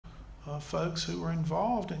folks who were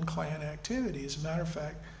involved in Klan activity. As a matter of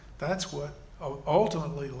fact, that's what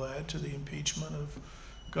ultimately led to the impeachment of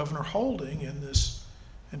Governor Holding in this.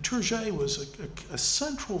 And Turget was a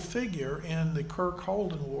central figure in the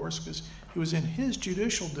Kirk-Holden wars because it was in his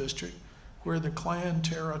judicial district where the Klan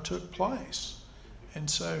terror took place. And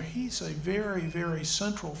so he's a very, very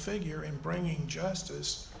central figure in bringing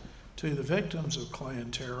justice to the victims of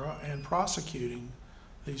Klan terror and prosecuting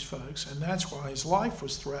these folks. And that's why his life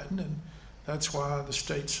was threatened, and that's why the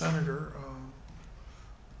state senator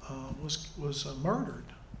was murdered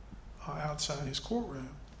outside his courtroom.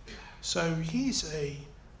 So he's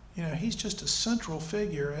he's just a central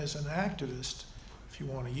figure as an activist, if you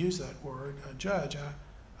want to use that word. A judge,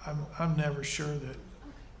 I'm never sure that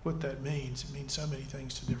what that means. It means so many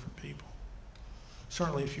things to different people.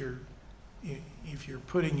 Certainly, if you're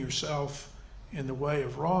putting yourself in the way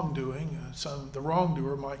of wrongdoing, the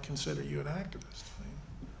wrongdoer might consider you an activist.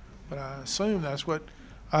 But I assume that's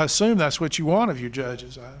what you want of your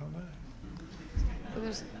judges. I don't know. Well,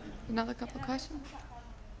 there's another couple of questions.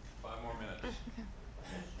 5 more minutes. Okay.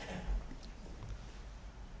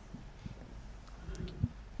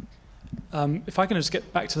 If I can just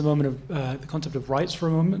get back to the moment of the concept of rights for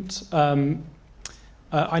a moment.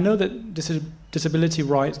 I know that disability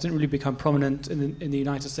rights didn't really become prominent in the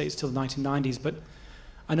United States till the 1990s, but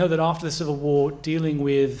I know that after the Civil War, dealing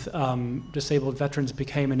with disabled veterans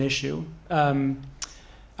became an issue.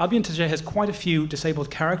 Albion Tajay has quite a few disabled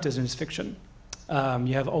characters in his fiction.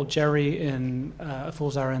 You have Old Jerry in A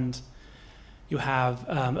Fool's Errand. You have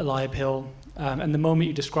Eliab Hill. And the moment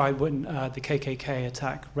you described when the KKK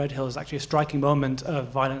attack Red Hill is actually a striking moment of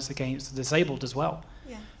violence against the disabled as well.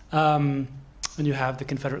 Yeah. And you have the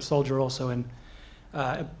Confederate soldier also in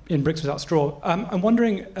Bricks Without Straw. I'm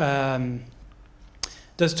wondering,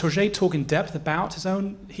 does Turget talk in depth about his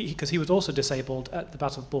own, because he was also disabled at the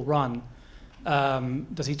Battle of Bull Run.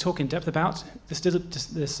 Does he talk in depth about this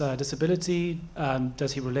disability?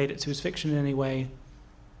 Does he relate it to his fiction in any way?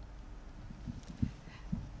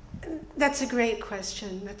 That's a great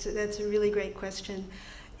question. That's a really great question.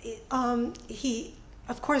 He,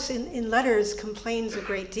 of course, in letters complains a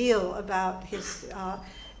great deal about his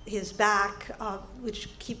back, which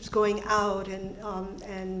keeps going out, and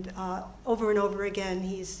over and over again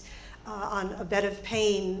he's on a bed of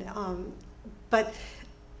pain. But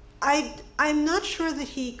I'm not sure that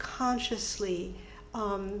he consciously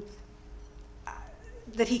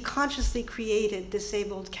created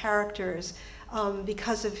disabled characters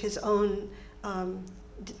because of his own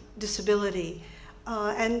disability.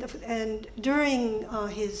 And during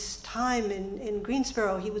his time in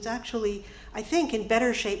Greensboro, he was actually, I think, in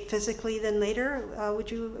better shape physically than later.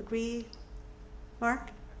 Would you agree,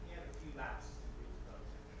 Mark? He had a few lapses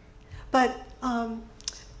in Greensboro. But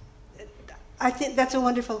I think that's a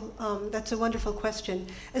wonderful question.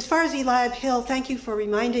 As far as Eliab Hill, thank you for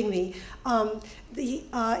reminding me.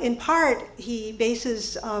 In part, he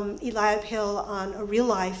bases Eliab Hill on a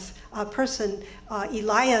real-life person,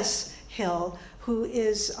 Elias Hill, who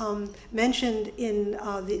is mentioned in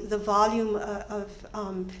the volume of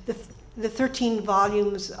the 13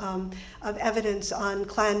 volumes of evidence on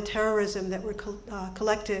Klan terrorism that were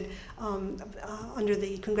collected under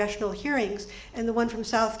the congressional hearings. And the one from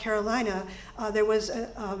South Carolina, there was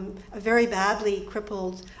a very badly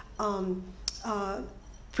crippled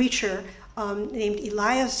preacher named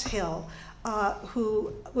Elias Hill,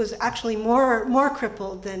 who was actually more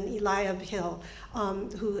crippled than Eliab Hill,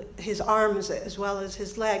 who his arms as well as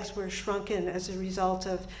his legs were shrunken as a result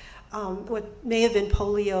of what may have been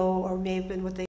polio or may have been what they